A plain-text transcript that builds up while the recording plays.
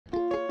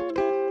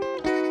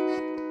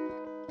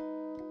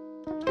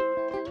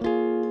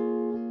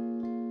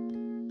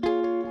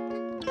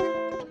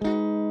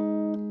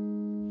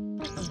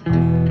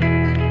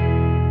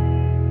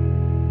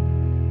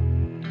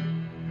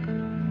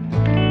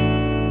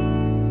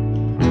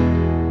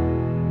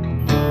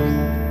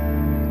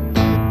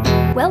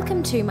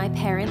Welcome to my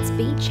parents'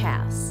 beach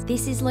house.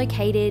 This is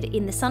located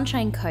in the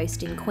Sunshine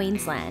Coast in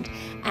Queensland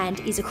and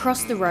is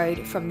across the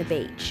road from the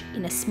beach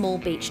in a small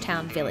beach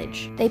town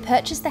village. They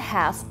purchased the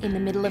house in the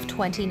middle of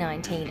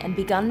 2019 and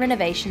begun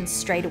renovations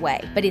straight away,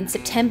 but in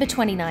September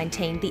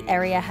 2019 the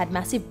area had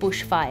massive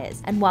bushfires,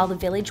 and while the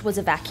village was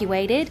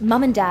evacuated,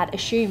 Mum and Dad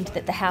assumed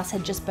that the house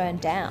had just burned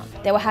down.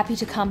 They were happy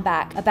to come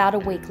back about a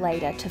week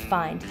later to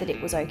find that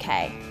it was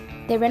okay.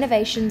 Their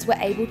renovations were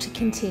able to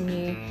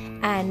continue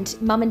and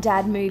Mum and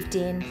Dad moved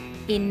in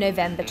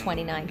November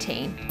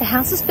 2019. The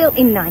house was built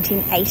in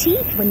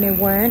 1980 when there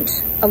weren't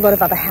a lot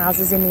of other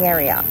houses in the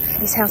area.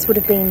 This house would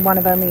have been one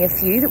of only a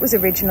few that was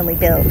originally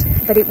built,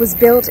 but it was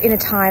built in a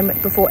time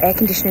before air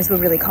conditioners were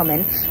really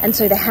common, and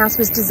so the house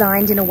was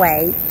designed in a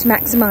way to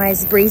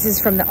maximise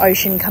breezes from the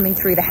ocean coming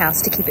through the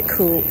house to keep it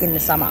cool in the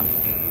summer.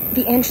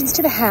 The entrance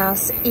to the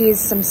house is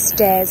some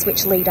stairs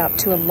which lead up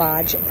to a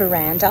large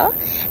veranda,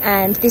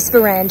 and this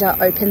veranda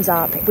opens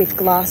up with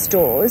glass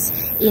doors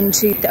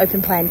into the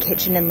open plan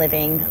kitchen and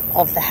living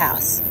of the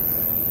house.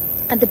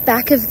 At the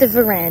back of the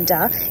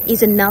veranda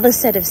is another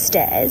set of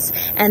stairs,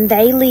 and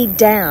they lead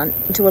down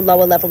into a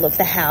lower level of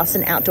the house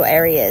and outdoor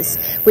areas,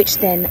 which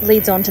then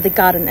leads on to the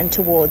garden and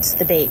towards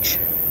the beach.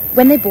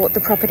 When they bought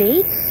the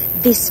property,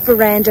 this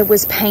veranda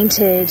was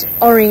painted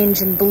orange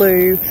and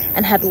blue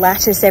and had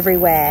lattice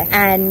everywhere,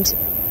 and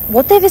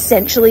what they've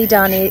essentially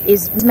done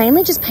is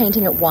mainly just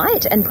painting it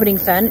white and putting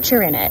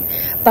furniture in it,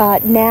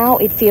 but now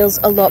it feels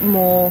a lot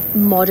more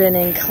modern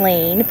and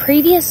clean.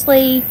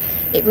 Previously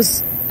it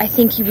was, I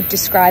think you would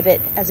describe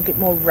it as a bit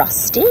more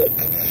rustic,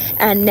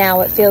 and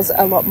now it feels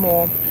a lot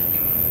more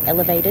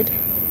elevated,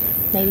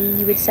 maybe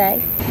you would say.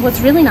 What's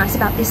really nice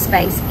about this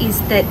space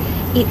is that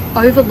it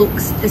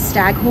overlooks the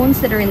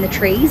staghorns that are in the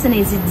trees and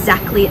is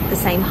exactly at the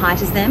same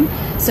height as them,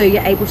 so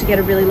you're able to get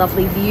a really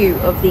lovely view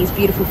of these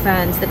beautiful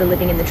ferns that are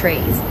living in the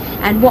trees.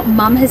 And what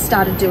Mum has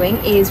started doing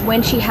is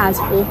when she has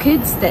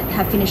orchids that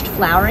have finished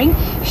flowering,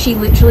 she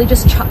literally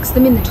just chucks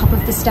them in the top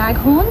of the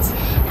staghorns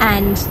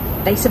and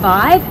they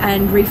survive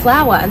and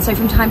reflower, and so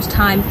from time to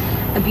time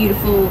a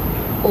beautiful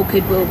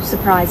orchid will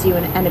surprise you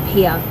and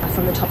appear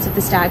from the tops of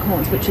the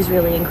staghorns, which is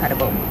really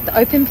incredible. The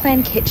open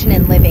plan kitchen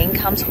and living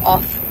comes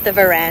off the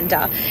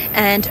veranda,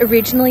 and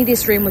originally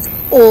this room was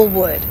all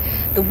wood.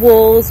 The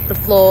walls, the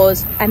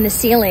floors and the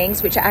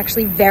ceilings, which are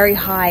actually very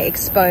high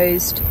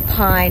exposed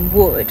pine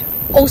wood.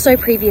 Also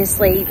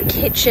previously the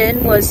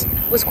kitchen was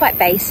quite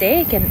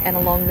basic and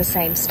along the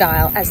same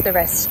style as the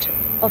rest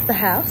of the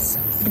house.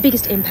 The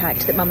biggest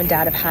impact that Mum and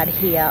Dad have had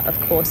here, of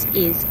course,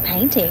 is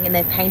painting, and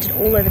they've painted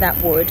all over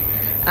that wood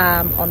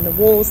on the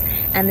walls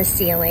and the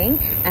ceiling,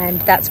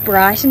 and that's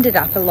brightened it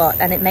up a lot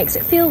and it makes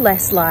it feel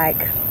less like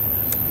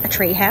a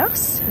tree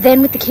house.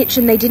 Then with the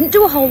kitchen, they didn't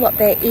do a whole lot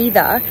there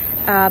either,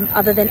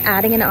 other than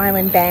adding an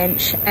island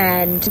bench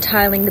and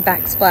tiling the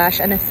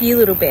backsplash and a few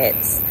little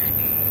bits,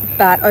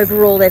 but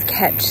overall they've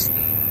kept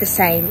the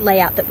same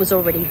layout that was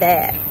already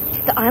there.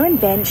 The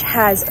island bench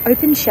has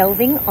open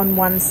shelving on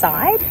one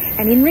side,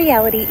 and in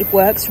reality it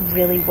works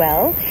really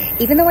well.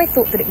 Even though I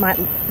thought that it might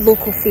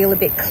look or feel a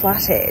bit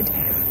cluttered,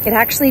 it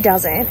actually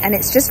doesn't, and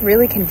it's just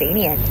really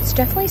convenient. It's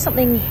definitely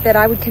something that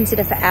I would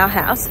consider for our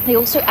house. They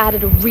also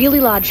added a really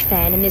large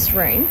fan in this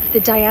room. The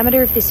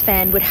diameter of this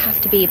fan would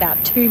have to be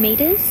about 2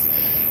 meters.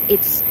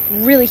 It's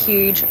really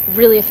huge,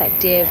 really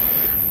effective.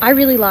 I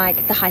really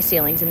like the high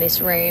ceilings in this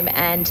room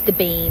and the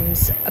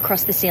beams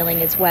across the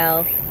ceiling as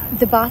well.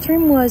 The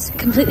bathroom was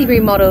completely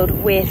remodeled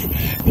with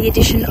the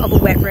addition of a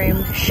wet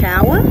room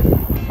shower.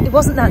 It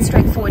wasn't that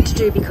straightforward to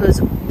do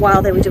because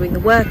while they were doing the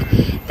work,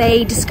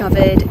 they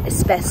discovered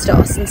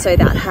asbestos, and so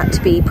that had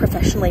to be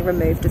professionally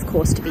removed, of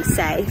course, to be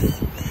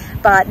safe.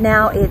 But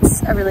now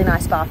it's a really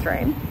nice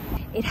bathroom.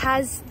 It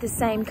has the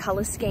same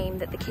colour scheme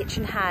that the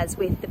kitchen has,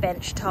 with the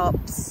bench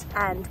tops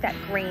and that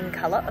green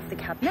colour of the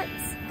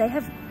cabinets. They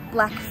have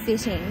black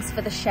fittings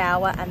for the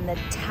shower and the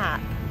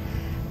tap,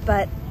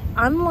 but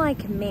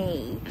unlike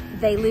me,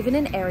 they live in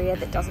an area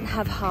that doesn't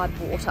have hard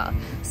water,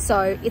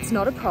 so it's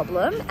not a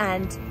problem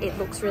and it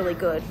looks really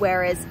good,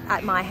 whereas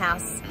at my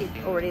house it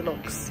already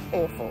looks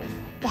awful.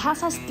 The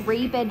house has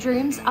 3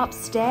 bedrooms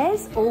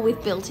upstairs, all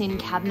with built-in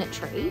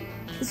cabinetry.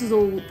 This is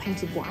all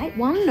painted white.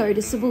 One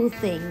noticeable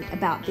thing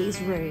about these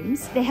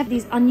rooms, they have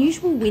these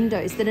unusual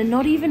windows that are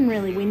not even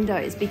really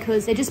windows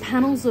because they're just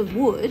panels of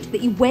wood that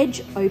you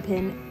wedge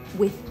open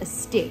with a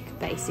stick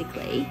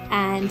basically,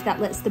 and that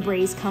lets the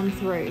breeze come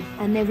through.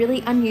 And they're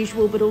really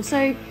unusual, but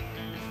also,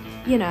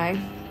 you know,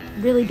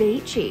 really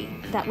beachy.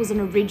 That was an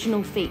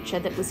original feature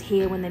that was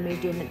here when they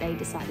moved in that they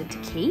decided to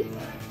keep.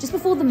 Just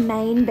before the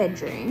main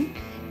bedroom,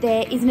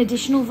 there is an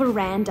additional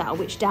veranda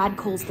which Dad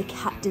calls the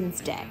captain's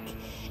deck.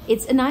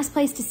 It's a nice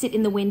place to sit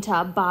in the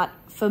winter, but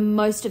for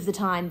most of the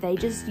time they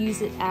just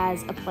use it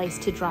as a place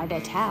to dry their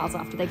towels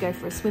after they go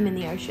for a swim in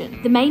the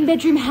ocean. The main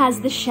bedroom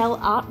has the shell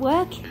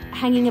artwork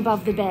hanging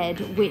above the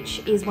bed, which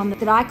is one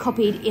that I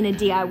copied in a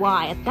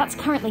DIY. That's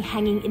currently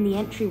hanging in the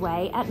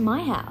entryway at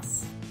my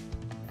house.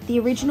 The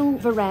original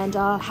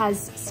veranda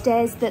has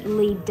stairs that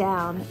lead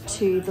down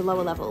to the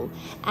lower level,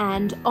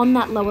 and on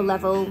that lower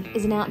level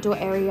is an outdoor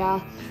area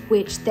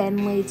which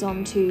then leads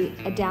on to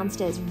a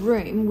downstairs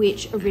room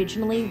which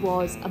originally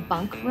was a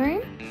bunk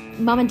room.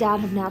 Mum and Dad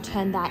have now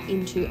turned that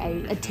into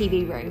a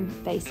TV room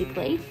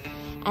basically,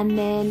 and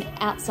then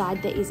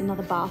outside there is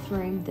another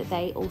bathroom that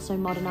they also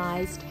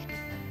modernised.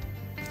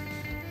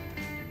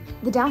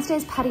 The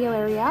downstairs patio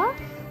area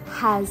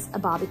has a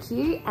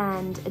barbecue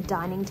and a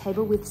dining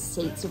table with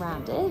seats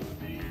around it.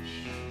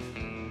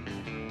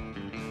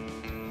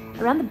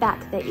 Around the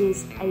back there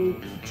is a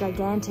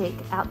gigantic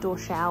outdoor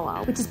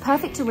shower, which is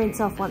perfect to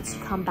rinse off once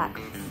you come back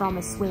from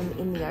a swim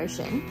in the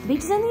ocean. The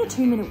beach is only a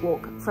 2-minute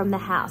walk from the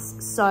house,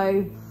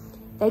 so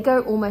they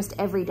go almost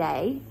every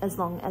day as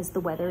long as the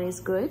weather is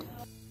good.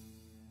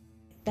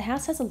 The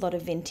house has a lot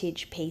of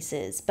vintage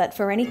pieces, but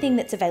for anything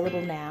that's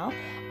available now,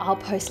 I'll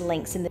post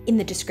links in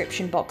the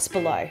description box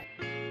below.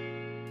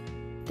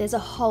 There's a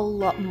whole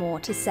lot more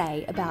to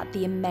say about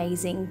the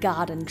amazing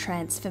garden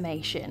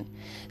transformation,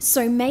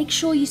 so make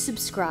sure you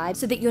subscribe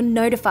so that you're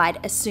notified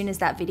as soon as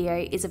that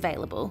video is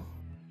available.